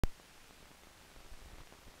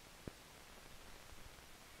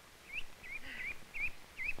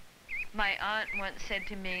My aunt once said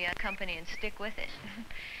to me, company and stick with it.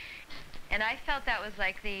 And I felt that was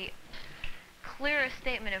like the clearest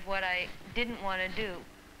statement of what I didn't want to do.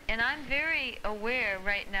 And I'm very aware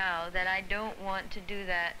right now that I don't want to do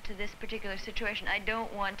that to this particular situation. I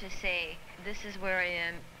don't want to say, this is where I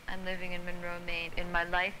am. I'm living in Monroe, Maine, and my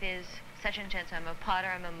life is such and such. I'm a potter,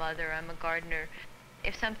 I'm a mother, I'm a gardener.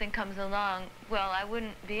 If something comes along, well, I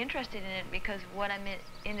wouldn't be interested in it because what I'm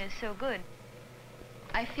in is so good.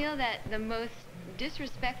 I feel that the most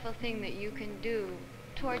disrespectful thing that you can do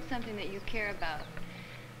towards something that you care about,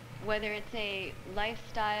 whether it's a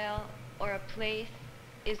lifestyle or a place,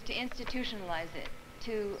 is to institutionalize it,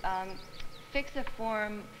 to fix a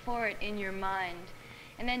form for it in your mind,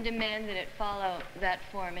 and then demand that it follow that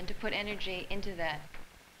form and to put energy into that.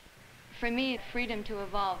 For me, freedom to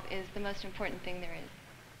evolve is the most important thing there is.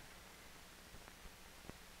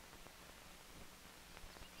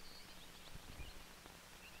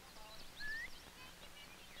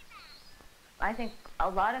 I think a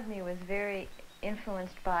lot of me was very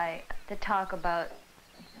influenced by the talk about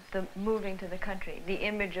the moving to the country, the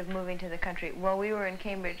image of moving to the country. While we were in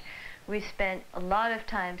Cambridge, we spent a lot of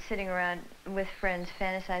time sitting around with friends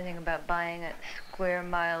fantasizing about buying a square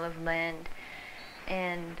mile of land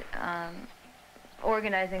and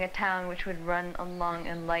organizing a town which would run along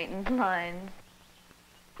enlightened lines.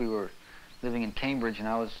 We were living in Cambridge, and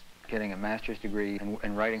I was getting a master's degree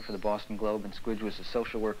in writing for the Boston Globe, and Squidge was a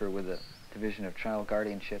social worker with a division of child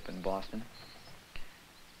guardianship in Boston.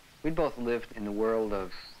 We'd both lived in the world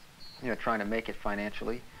of, trying to make it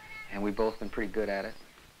financially, and we'd both been pretty good at it.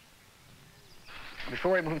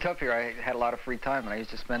 Before I moved up here, I had a lot of free time, and I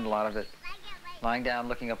used to spend a lot of it lying down,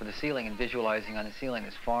 looking up at the ceiling and visualizing on the ceiling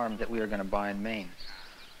this farm that we were going to buy in Maine.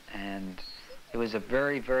 And it was a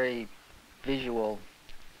very, very visual,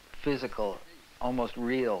 physical, almost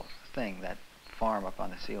real thing, that farm up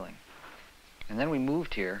on the ceiling. And then we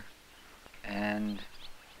moved here, and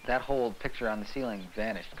that whole picture on the ceiling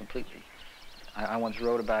vanished completely. I once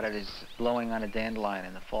wrote about it as blowing on a dandelion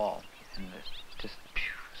in the fall, and it just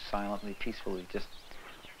silently, peacefully just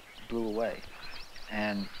blew away.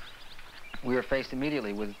 And we were faced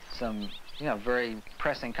immediately with some, very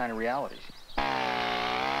pressing kind of realities. I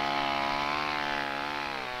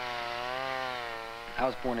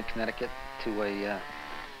was born in Connecticut to a,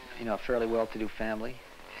 fairly well-to-do family,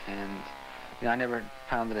 and I never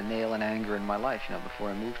pounded a nail in anger in my life, before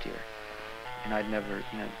I moved here. And I'd never,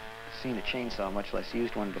 seen a chainsaw, much less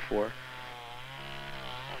used one before.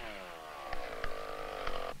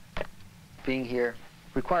 Being here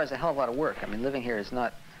requires a hell of a lot of work. I mean, living here is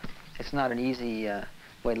not, it's not an easy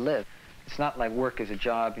way to live. It's not like work is a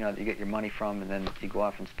job, that you get your money from and then you go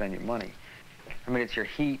off and spend your money. I mean, it's your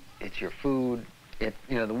heat, it's your food.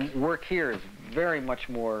 The work here is very much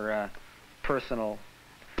more personal.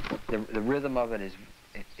 The rhythm of it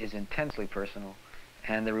is intensely personal,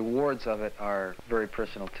 and the rewards of it are very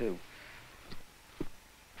personal too.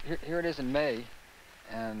 Here it is in May,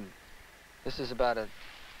 and this is about a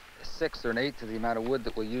sixth or an eighth of the amount of wood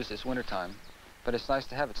that we'll use this wintertime. But it's nice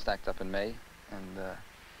to have it stacked up in May and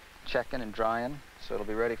checking and drying, so it'll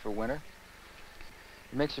be ready for winter.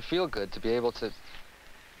 It makes you feel good to be able to,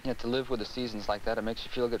 to live with the seasons like that. It makes you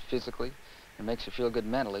feel good physically. It makes you feel good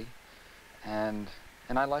mentally, and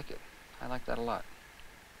I like it. I like that a lot.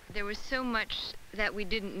 There was so much that we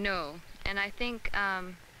didn't know, and I think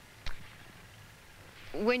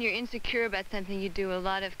when you're insecure about something, you do a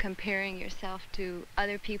lot of comparing yourself to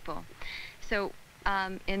other people. So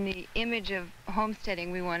in the image of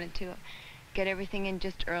homesteading, we wanted to get everything in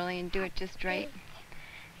just early and do it just right.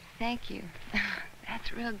 Thank you.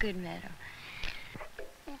 That's real good, Meadow.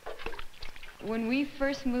 When we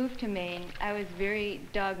first moved to Maine, I was very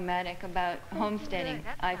dogmatic about homesteading.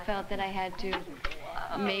 I felt that I had to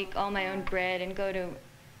make all my own bread and go to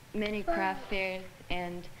many craft fairs,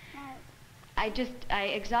 and I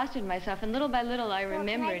exhausted myself, and little by little I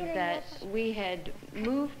remembered that we had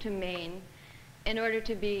moved to Maine in order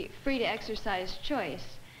to be free to exercise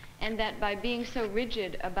choice, and that by being so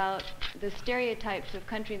rigid about the stereotypes of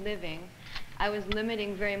country living, I was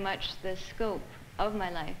limiting very much the scope of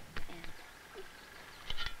my life.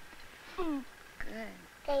 Good.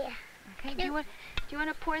 There. Okay, do you want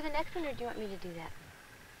to pour the next one, or do you want me to do that?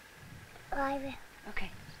 I will.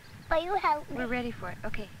 Okay. But you help me. We're ready for it.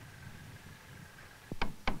 Okay.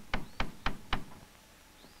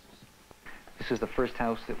 This is the first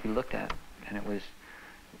house that we looked at, and it was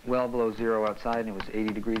well below zero outside, and it was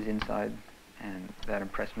 80 degrees inside, and that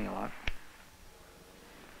impressed me a lot.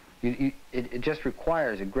 It just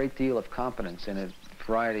requires a great deal of competence in a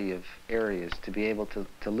variety of areas to be able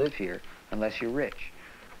to live here unless you're rich.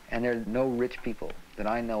 And there are no rich people that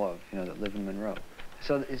I know of, that live in Monroe.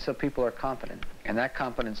 So people are competent, and that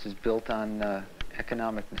competence is built on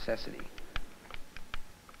economic necessity.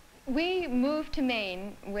 We moved to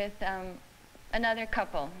Maine with another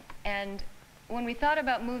couple, and when we thought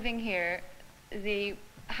about moving here,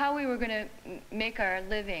 how we were going to make our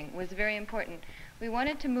living was very important. We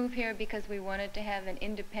wanted to move here because we wanted to have an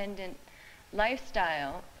independent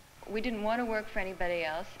lifestyle. We didn't want to work for anybody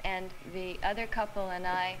else, and the other couple and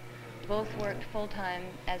I both worked full-time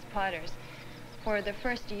as potters. For the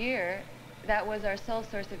first year, that was our sole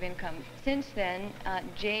source of income. Since then,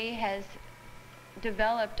 Jay has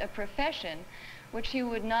developed a profession which he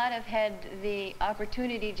would not have had the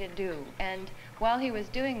opportunity to do. And while he was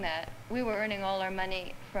doing that, we were earning all our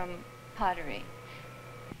money from pottery.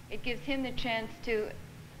 It gives him the chance to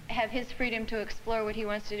have his freedom to explore what he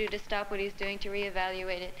wants to do, to stop what he's doing, to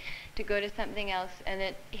reevaluate it, to go to something else, and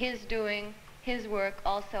that his doing his work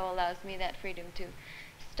also allows me that freedom to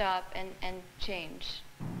stop and change.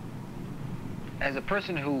 As a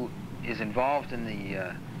person who is involved in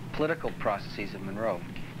the political processes of Monroe,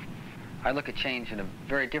 I look at change in a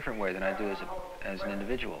very different way than I do as an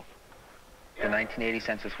individual. The 1980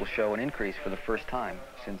 census will show an increase for the first time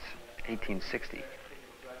since 1860.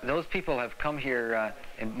 Those people have come here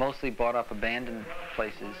and mostly bought up abandoned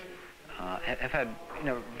places, have had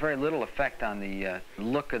very little effect on the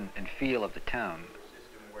look and feel of the town.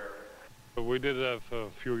 We did have a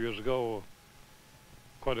few years ago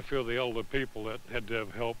quite a few of the elder people that had to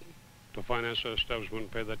have help to finance their establishment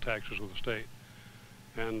and pay their taxes with the state.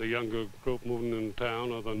 And the younger group moving into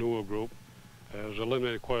town, or the newer group, has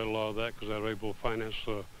eliminated quite a lot of that because they're able to finance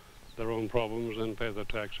their own problems and pay their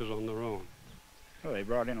taxes on their own. Well, they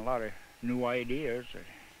brought in a lot of new ideas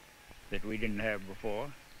that we didn't have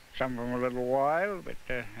before. Some of them a little wild, but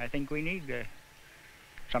I think we need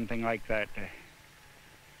something like that.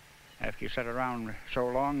 After you sit around so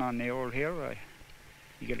long on the old hill,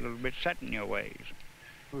 you get a little bit set in your ways.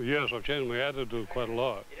 Yes, I've changed my attitude quite a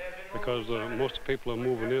lot because most of the people are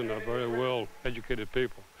moving in are very well-educated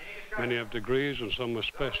people. Many have degrees and some are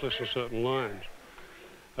specialists in certain lines.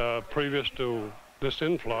 Previous to this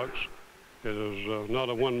influx, it was not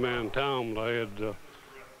a one-man town, but I had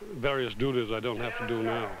various duties I don't have to do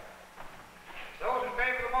now. Those in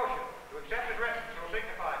favor of the motion to accept addresses will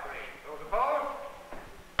signify, please. Those opposed?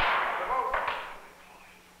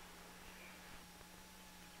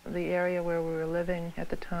 The area where we were living at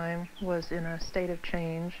the time was in a state of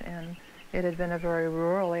change, and it had been a very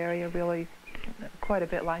rural area, really quite a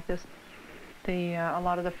bit like this. A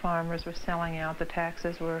lot of the farmers were selling out, the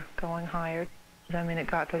taxes were going higher. I mean, it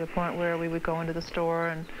got to the point where we would go into the store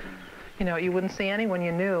and, you wouldn't see anyone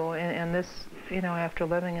you knew, and this, after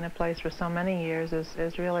living in a place for so many years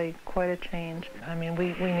is really quite a change. I mean,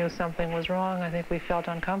 we knew something was wrong. I think we felt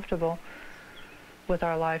uncomfortable with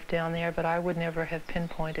our life down there, but I would never have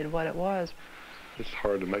pinpointed what it was. It's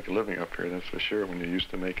hard to make a living up here, that's for sure, when you're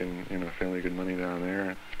used to making, fairly good money down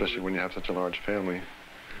there, especially when you have such a large family.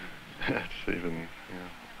 It's even,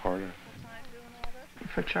 harder.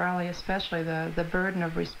 For Charlie especially, the burden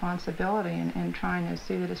of responsibility and trying to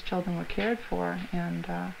see that his children were cared for, and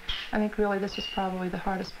I think really this was probably the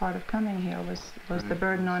hardest part of coming here, was the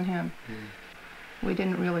burden on him. We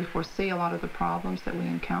didn't really foresee a lot of the problems that we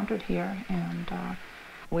encountered here, and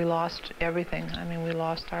we lost everything. I mean, we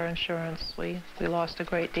lost our insurance. We lost a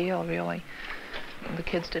great deal, really. The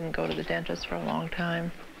kids didn't go to the dentist for a long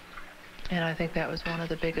time, and I think that was one of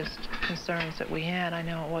the biggest concerns that we had. I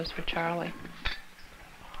know it was for Charlie.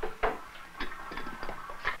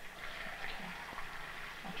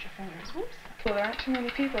 Well, there aren't too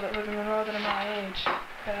many people that live in Monroe that are my age,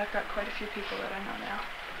 but I've got quite a few people that I know now.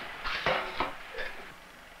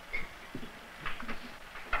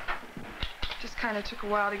 Just kind of took a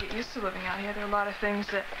while to get used to living out here. There are a lot of things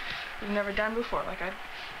that we've never done before, like I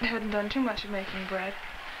hadn't done too much of making bread.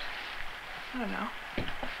 I don't know.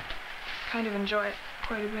 Kind of enjoy it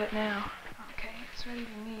quite a bit now. Okay, it's ready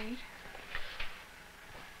to knead.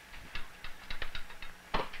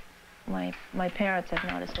 My parents have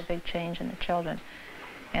noticed a big change in the children,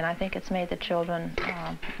 and I think it's made the children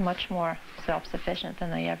much more self-sufficient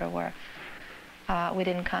than they ever were. We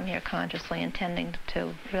didn't come here consciously intending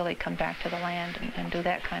to really come back to the land and do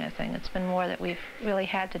that kind of thing. It's been more that we've really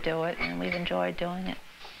had to do it, and we've enjoyed doing it.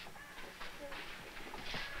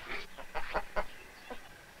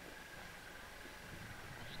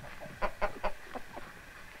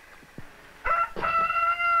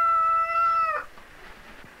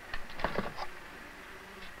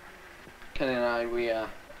 Kenny and I,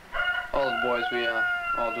 all the boys, we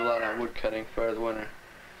all do a lot of wood cutting for the winter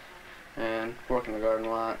and work in the garden a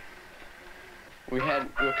lot. we had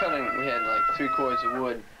like 3 cords of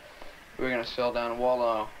wood. We were gonna sell down the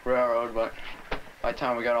Waldo Railroad, but by the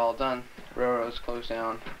time we got all done, the railroad's closed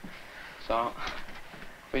down. So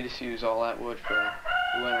we just use all that wood for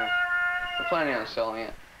the winter. We're planning on selling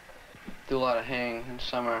it. Do a lot of haying in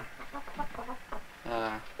summer.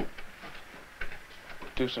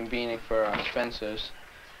 Do some beaning for our Spencers.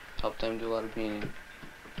 Help them do a lot of beaning.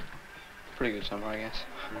 Pretty good summer, I guess.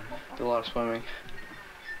 Do a lot of swimming.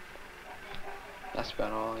 That's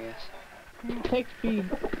about all, I guess. Take speed.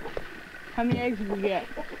 How many eggs did we get?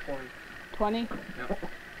 20? Yep.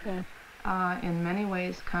 Okay. In many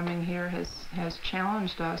ways, coming here has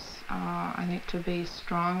challenged us, I think, to be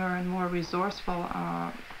stronger and more resourceful.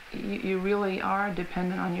 You really are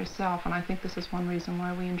dependent on yourself, and I think this is one reason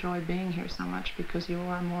why we enjoy being here so much, because you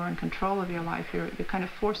are more in control of your life. You're kind of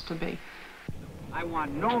forced to be. I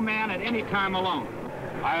want no man at any time alone.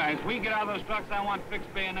 As we get out of those trucks, I want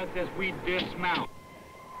fixed bayonets as we dismount.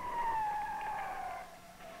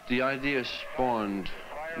 The idea spawned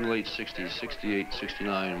in the late 60s, 68,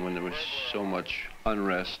 69, when there was so much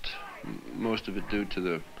unrest, most of it due to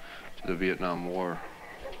the Vietnam War.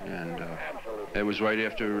 And it was right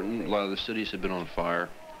after a lot of the cities had been on fire.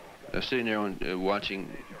 Sitting there watching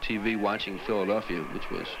TV, watching Philadelphia, which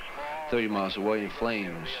was 30 miles away in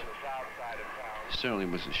flames, certainly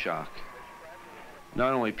was a shock.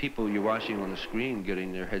 Not only people you're watching on the screen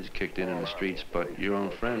getting their heads kicked in the streets, but your own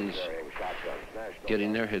friends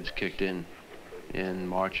getting their heads kicked in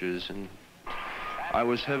marches. And I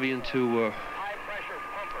was heavy into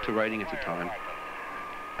writing at the time,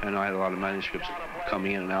 and I had a lot of manuscripts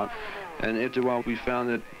coming in and out. And after a while, we found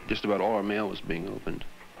that just about all our mail was being opened.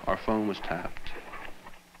 Our phone was tapped.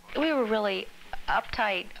 We were really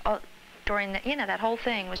uptight during the, that whole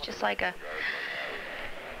thing was just like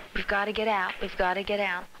we've got to get out, we've got to get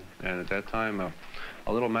out. And at that time,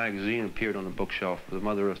 a little magazine appeared on the bookshelf, the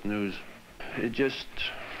Mother Earth News. It just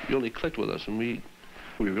really clicked with us, and we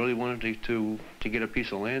really wanted to get a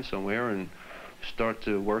piece of land somewhere and start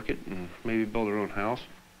to work it and maybe build our own house.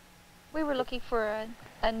 We were looking for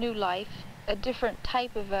a new life, a different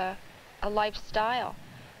type of a lifestyle.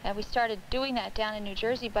 And we started doing that down in New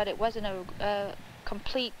Jersey, but it wasn't a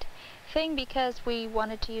complete thing because we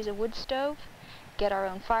wanted to use a wood stove, get our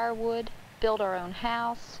own firewood, build our own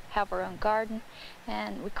house, have our own garden,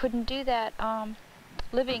 and we couldn't do that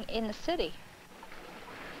living in the city.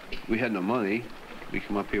 We had no money. We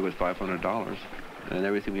came up here with $500, and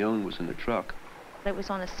everything we owned was in the truck. It was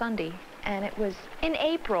on a Sunday, and it was in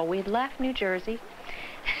April. We'd left New Jersey.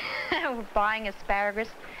 We're buying asparagus.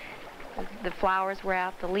 The flowers were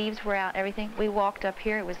out, the leaves were out, everything. We walked up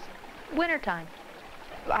here. It was wintertime.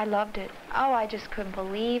 I loved it. Oh, I just couldn't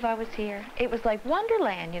believe I was here. It was like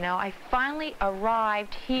Wonderland, I finally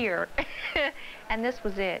arrived here. And this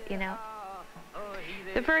was it,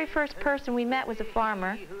 The very first person we met was a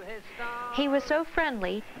farmer. He was so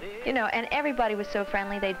friendly, and everybody was so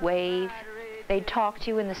friendly. They'd wave. They'd talk to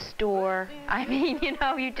you in the store. I mean,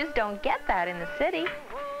 you just don't get that in the city.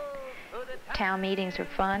 Town meetings are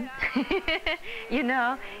fun.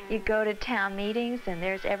 You go to town meetings and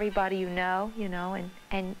there's everybody you know,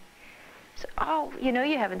 and so,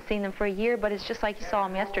 you haven't seen them for a year, but it's just like you saw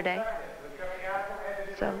them yesterday.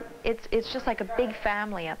 So it's just like a big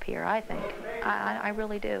family up here, I think. I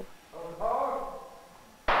really do.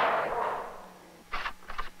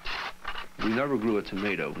 We never grew a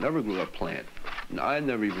tomato, never grew a plant. I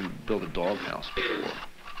never even built a doghouse before.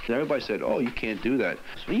 And everybody said, oh, you can't do that.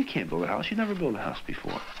 So you can't build a house. You never built a house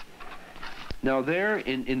before. Now there,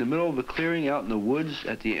 in the middle of a clearing out in the woods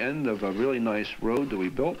at the end of a really nice road that we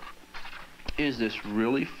built, is this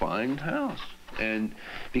really fine house. And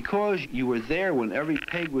because you were there when every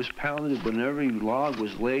peg was pounded, when every log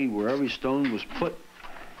was laid, where every stone was put,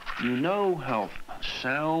 you know how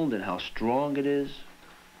sound and how strong it is.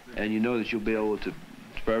 And you know that you'll be able to,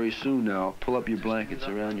 very soon now, pull up your blankets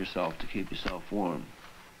around yourself to keep yourself warm.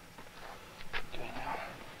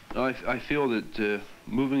 I feel that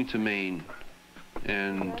moving to Maine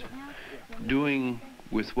and doing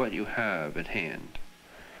with what you have at hand,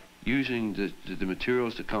 using the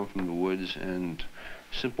materials that come from the woods and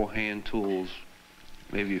simple hand tools,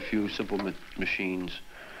 maybe a few simple machines,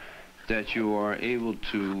 that you are able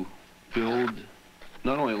to build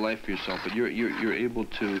not only a life for yourself, but you're able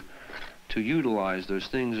to utilize those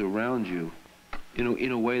things around you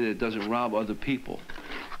in a way that doesn't rob other people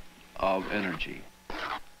of energy.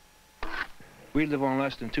 We live on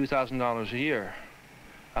less than $2,000 a year.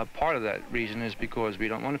 Part of that reason is because we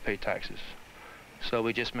don't want to pay taxes. So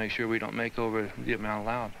we just make sure we don't make over the amount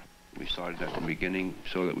allowed. We started at the beginning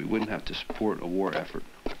so that we wouldn't have to support a war effort.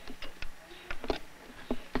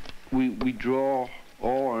 We draw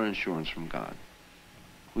all our insurance from God.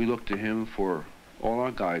 We look to him for all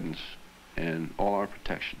our guidance and all our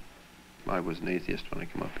protection. I was an atheist when I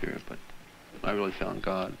came up here, but I really found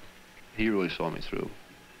God. He really saw me through.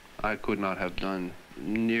 I could not have done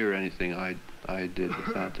near anything I did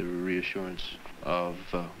without the reassurance of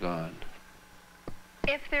God.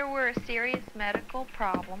 If there were a serious medical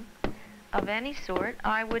problem of any sort,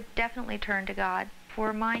 I would definitely turn to God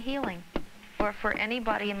for my healing, or for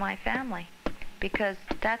anybody in my family, because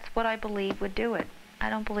that's what I believe would do it. I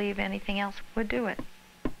don't believe anything else would do it.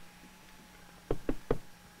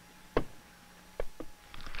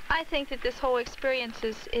 I think that this whole experience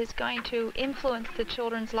is going to influence the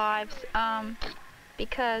children's lives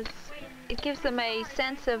because it gives them a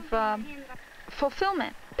sense of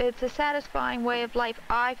fulfillment. It's a satisfying way of life,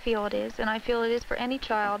 I feel it is, and I feel it is for any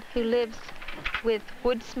child who lives with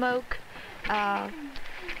wood smoke,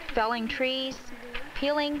 felling trees,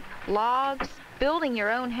 peeling logs, building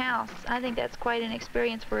your own house. I think that's quite an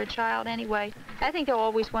experience for a child anyway. I think they'll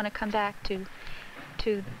always want to come back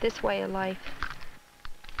to this way of life.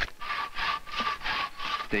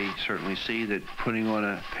 They certainly see that putting on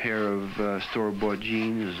a pair of store-bought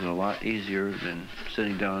jeans is a lot easier than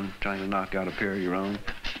sitting down trying to knock out a pair of your own.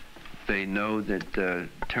 They know that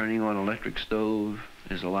turning on an electric stove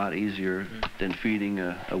is a lot easier than feeding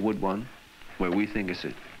a wood one, where we think it's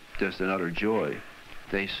just an utter joy.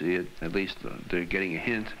 They see it, at least they're getting a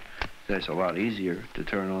hint that it's a lot easier to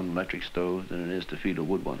turn on an electric stove than it is to feed a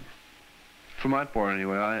wood one. For my part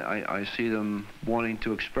anyway, I see them wanting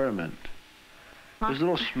to experiment. Those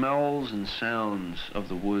little smells and sounds of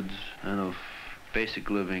the woods and of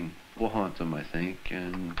basic living will haunt them, I think,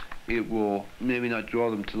 and it will maybe not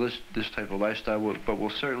draw them to this type of lifestyle, but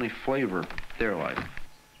will certainly flavor their life.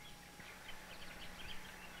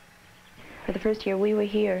 For the first year we were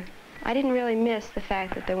here, I didn't really miss the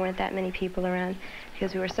fact that there weren't that many people around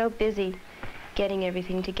because we were so busy getting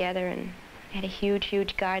everything together, and had a huge,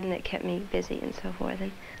 huge garden that kept me busy and so forth.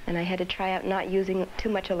 And I had to try out not using too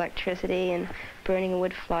much electricity and burning a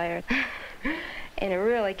wood fire. And it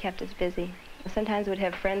really kept us busy. Sometimes we'd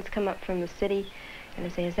have friends come up from the city and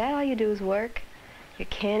they'd say, "Is that all you do is work? You're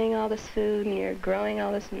canning all this food and you're growing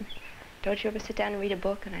all this, and don't you ever sit down and read a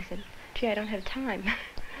book?" And I said, "Gee, I don't have time."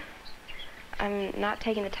 I'm not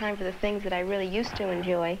taking the time for the things that I really used to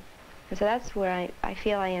enjoy. And so that's where I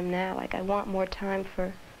feel I am now. Like, I want more time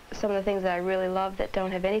for some of the things that I really love that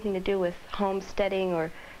don't have anything to do with homesteading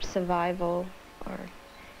or survival or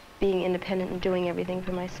being independent and doing everything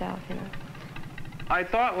for myself, you know. I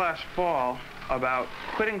thought last fall about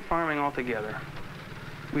quitting farming altogether.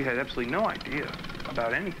 We had absolutely no idea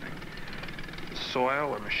about anything,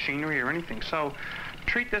 soil or machinery or anything. So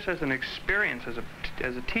treat this as an experience,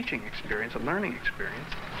 as a teaching experience, a learning experience.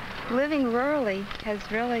 Living rurally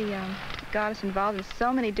has really got us involved in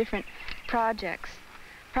so many different projects.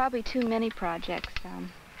 Probably too many projects.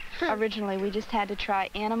 Originally, we just had to try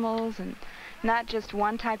animals, and not just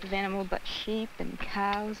one type of animal, but sheep and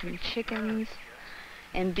cows and chickens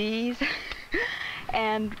and bees.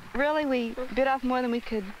 And really, we bit off more than we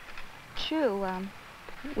could chew.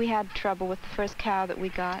 We had trouble with the first cow that we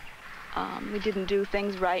got. We didn't do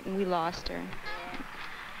things right, and we lost her.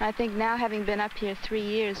 I think now, having been up here 3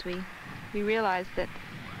 years, we realize that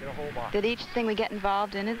each thing we get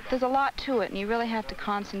involved in, there's a lot to it, and you really have to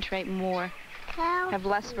concentrate more, have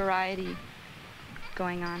less variety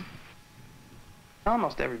going on.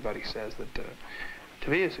 Almost everybody says that to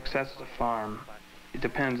be a success as a farm, it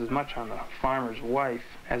depends as much on the farmer's wife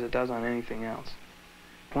as it does on anything else.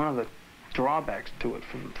 One of the drawbacks to it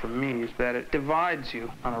for me is that it divides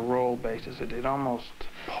you on a role basis. It almost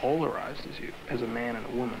polarizes you as a man and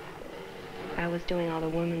a woman. I was doing all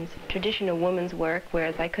the traditional woman's work,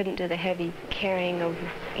 whereas I couldn't do the heavy carrying of,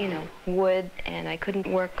 wood, and I couldn't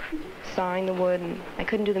work sawing the wood, and I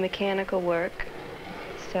couldn't do the mechanical work.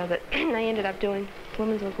 So that I ended up doing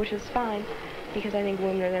women's work, which is fine, because I think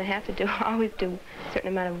women are going to have to always do a certain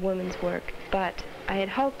amount of women's work. But I had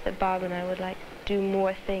hoped that Bob and I would do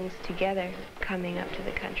more things together coming up to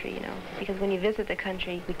the country, because when you visit the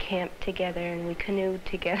country, we camped together and we canoed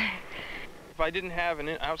together. If I didn't have an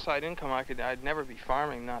outside income, I'd never be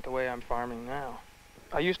farming, not the way I'm farming now.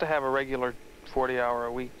 I used to have a regular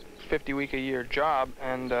 40-hour-a-week, 50-week-a-year job,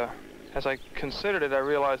 and as I considered it, I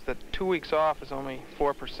realized that 2 weeks off is only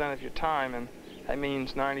 4% of your time, and that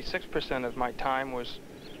means 96% of my time was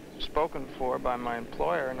spoken for by my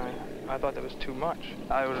employer, and I thought that was too much.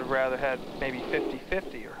 I would have rather had maybe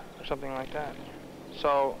 50-50 or something like that.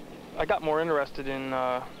 So I got more interested in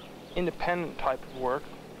independent type of work,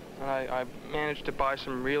 and I managed to buy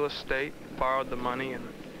some real estate, borrowed the money, and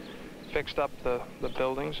fixed up the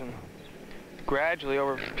buildings, and gradually,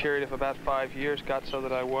 over a period of about 5 years, got so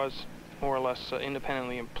that I was more or less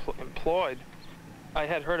independently employed. I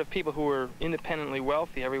had heard of people who were independently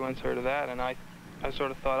wealthy. Everyone's heard of that, and I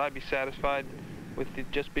sort of thought I'd be satisfied with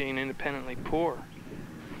just being independently poor.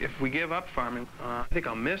 If we give up farming, I think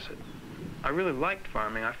I'll miss it. I really liked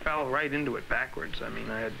farming. I fell right into it backwards. I mean,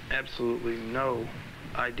 I had absolutely no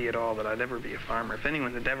idea at all that I'd ever be a farmer. If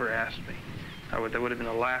anyone had ever asked me, that would have been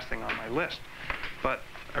the last thing on my list. But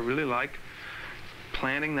I really like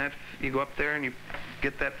planting that. You go up there and you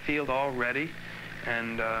get that field all ready,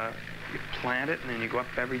 and you plant it, and then you go up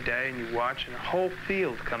every day and you watch, and the whole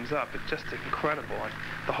field comes up. It's just incredible. And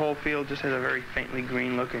the whole field just has a very faintly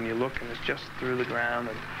green look, and you look, and it's just through the ground,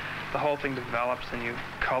 and the whole thing develops, and you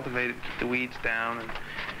cultivate it, keep the weeds down, and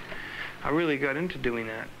I really got into doing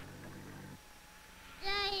that.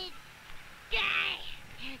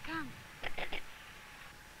 Here it comes.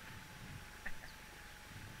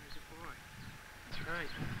 Here's a boy. That's right.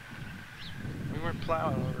 We weren't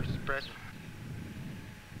plowing, we were spreading.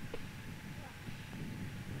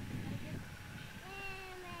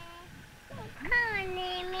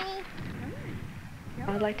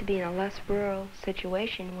 I would like to be in a less rural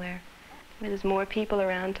situation where there's more people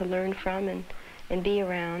around to learn from and be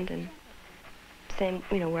around, and same,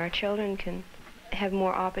 where our children can have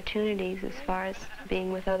more opportunities as far as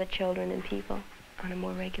being with other children and people on a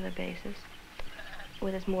more regular basis,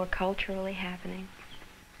 where there's more culturally happening.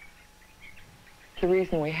 The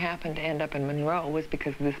reason we happened to end up in Monroe was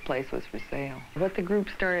because this place was for sale. What the group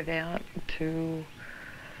started out to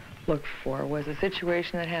look for was a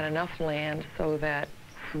situation that had enough land so that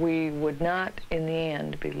we would not, in the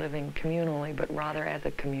end, be living communally, but rather as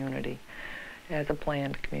a community, as a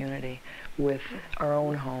planned community, with our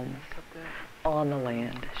own homes on the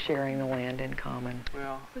land, sharing the land in common.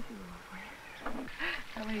 Well,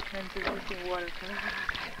 how many times have you seen water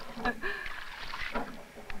come?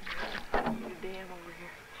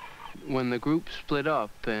 When the group split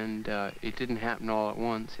up, and it didn't happen all at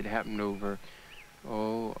once, it happened over,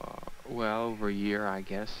 well, over a year, I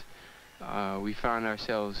guess. We found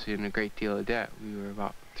ourselves in a great deal of debt. We were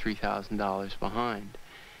about $3,000 behind.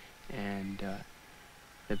 And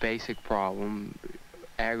the basic problem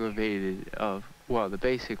the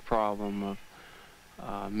basic problem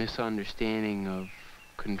of misunderstanding of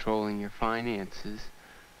controlling your finances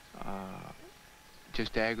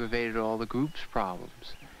just aggravated all the group's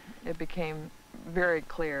problems. It became very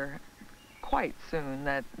clear quite soon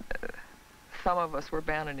that some of us were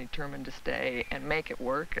bound and determined to stay and make it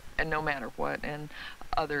work, and no matter what, and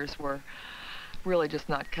others were really just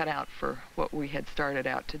not cut out for what we had started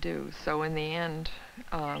out to do. So in the end,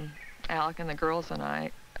 Alec and the girls and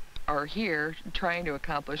I are here trying to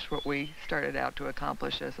accomplish what we started out to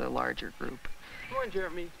accomplish as a larger group. Come on,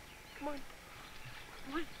 Jeremy. Come on.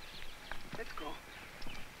 Come on. Let's go.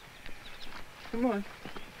 Come on.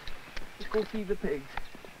 Let's go feed the pigs.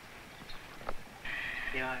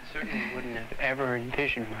 Yeah, I certainly wouldn't have ever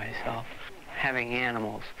envisioned myself having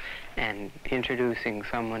animals and introducing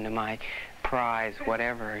someone to my prize,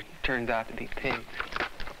 whatever it turns out to be pigs.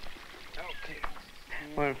 Okay.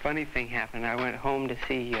 Well, a funny thing happened. I went home to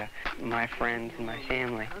see my friends and my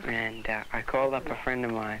family, and I called up a friend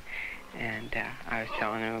of mine, and I was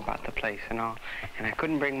telling him about the place and all, and I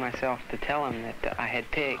couldn't bring myself to tell him that I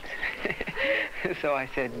had pigs. So I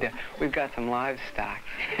said, we've got some livestock.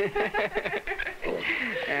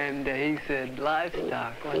 And he said,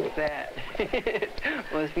 livestock, what's that?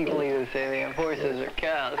 Most people either say they have horses or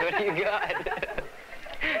cows. What do you got?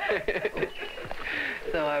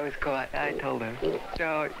 So I was caught. I told him.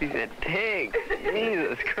 So he said, pigs.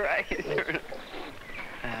 Jesus Christ.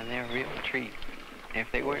 They're a real treat. If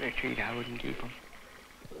they weren't a treat, I wouldn't keep them.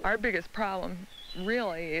 Our biggest problem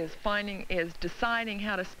really is deciding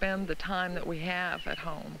how to spend the time that we have at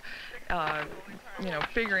home.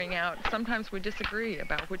 Figuring out, sometimes we disagree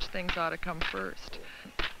about which things ought to come first.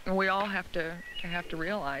 And we all have to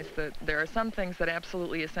realize that there are some things that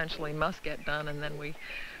absolutely essentially must get done, and then we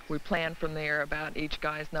plan from there about each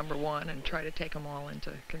guy's number one and try to take them all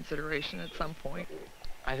into consideration at some point.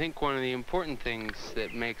 I think one of the important things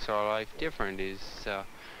that makes our life different is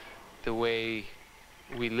the way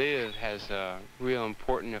we live has a real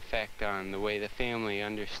important effect on the way the family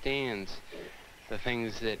understands the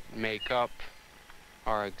things that make up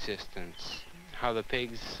our existence. How the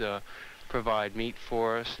pigs provide meat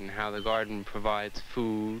for us, and how the garden provides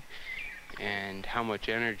food, and how much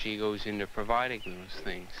energy goes into providing those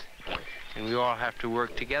things. And we all have to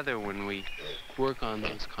work together when we work on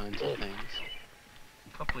those kinds of things.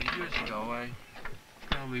 A couple of years ago, I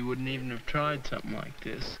probably wouldn't even have tried something like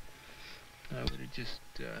this. I would have just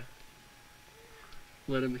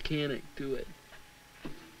let a mechanic do it.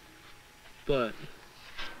 But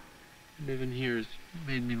living here has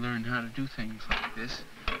made me learn how to do things like this.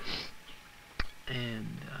 And,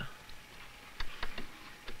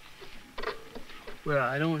 well,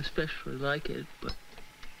 I don't especially like it, but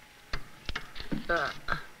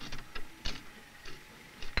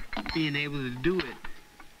being able to do it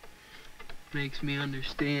makes me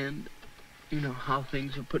understand, you know, how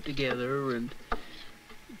things are put together, and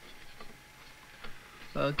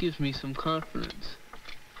it gives me some confidence,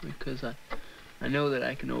 because I know that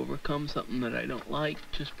I can overcome something that I don't like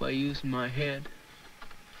just by using my head.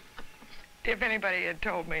 If anybody had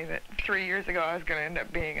told me that 3 years ago I was going to end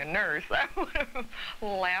up being a nurse, I would have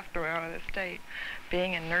laughed them out of the state.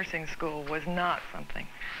 Being in nursing school was not something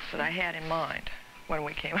that I had in mind when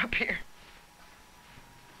we came up here.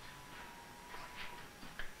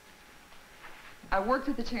 I worked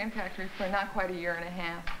at the chicken factory for not quite a year and a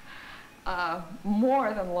half,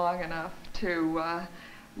 more than long enough to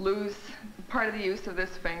lose part of the use of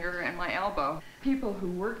this finger and my elbow. People who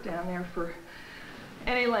work down there for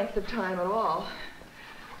any length of time at all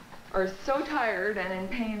are so tired and in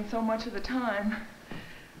pain so much of the time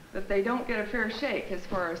that they don't get a fair shake as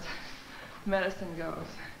far as medicine goes.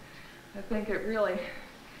 I think it really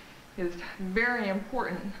is very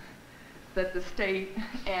important that the state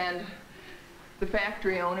and the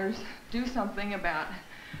factory owners do something about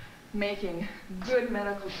making good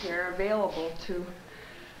medical care available to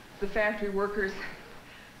the factory workers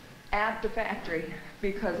at the factory,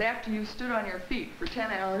 because after you stood on your feet for 10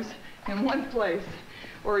 hours in one place,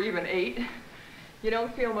 or even 8, you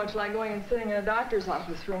don't feel much like going and sitting in a doctor's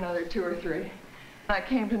office for another 2 or 3. I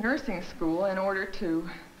came to nursing school in order to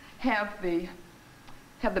have the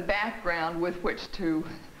background with which to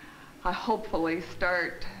hopefully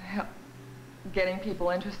start getting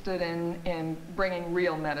people interested in bringing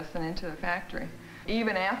real medicine into the factory.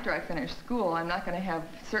 Even after I finish school, I'm not going to have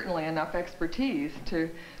certainly enough expertise to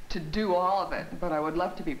do all of it, but I would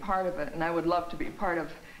love to be part of it, and I would love to be part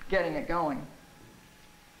of getting it going.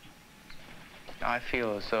 I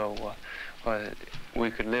feel as though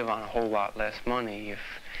we could live on a whole lot less money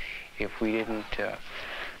if we didn't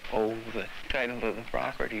owe the title to the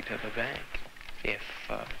property to the bank. If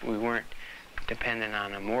we weren't dependent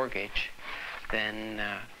on a mortgage, then,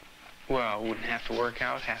 well, wouldn't have to work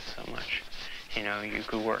out half so much. You know, you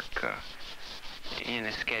could work in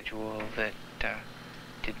a schedule that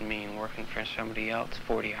didn't mean working for somebody else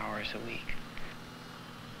 40 hours a week.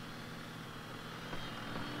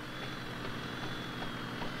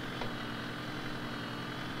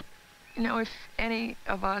 You know, if any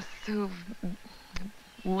of us who've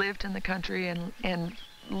lived in the country and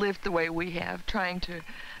lived the way we have, trying to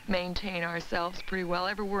maintain ourselves pretty well,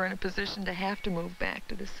 ever were in a position to have to move back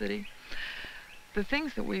to the city, the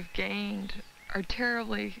things that we've gained are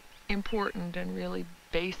terribly important and really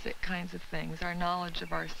basic kinds of things. Our knowledge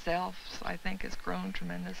of ourselves, I think, has grown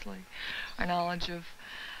tremendously. Our knowledge of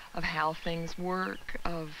how things work,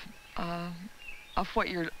 of what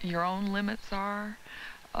your own limits are,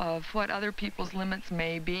 of what other people's limits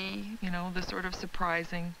may be, you know, the sort of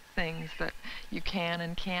surprising things that you can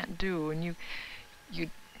and can't do, and you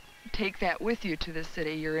take that with you to the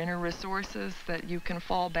city, your inner resources that you can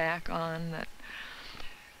fall back on, that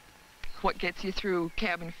what gets you through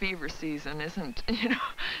cabin fever season isn't, you know,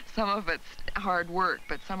 some of it's hard work,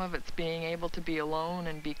 but some of it's being able to be alone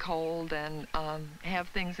and be cold and have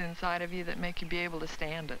things inside of you that make you be able to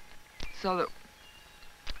stand it. So that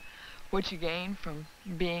what you gain from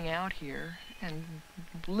being out here and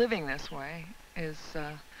living this way is,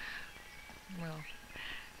 well,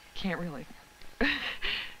 can't really,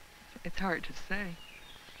 it's hard to say.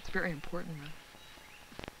 It's very important, though.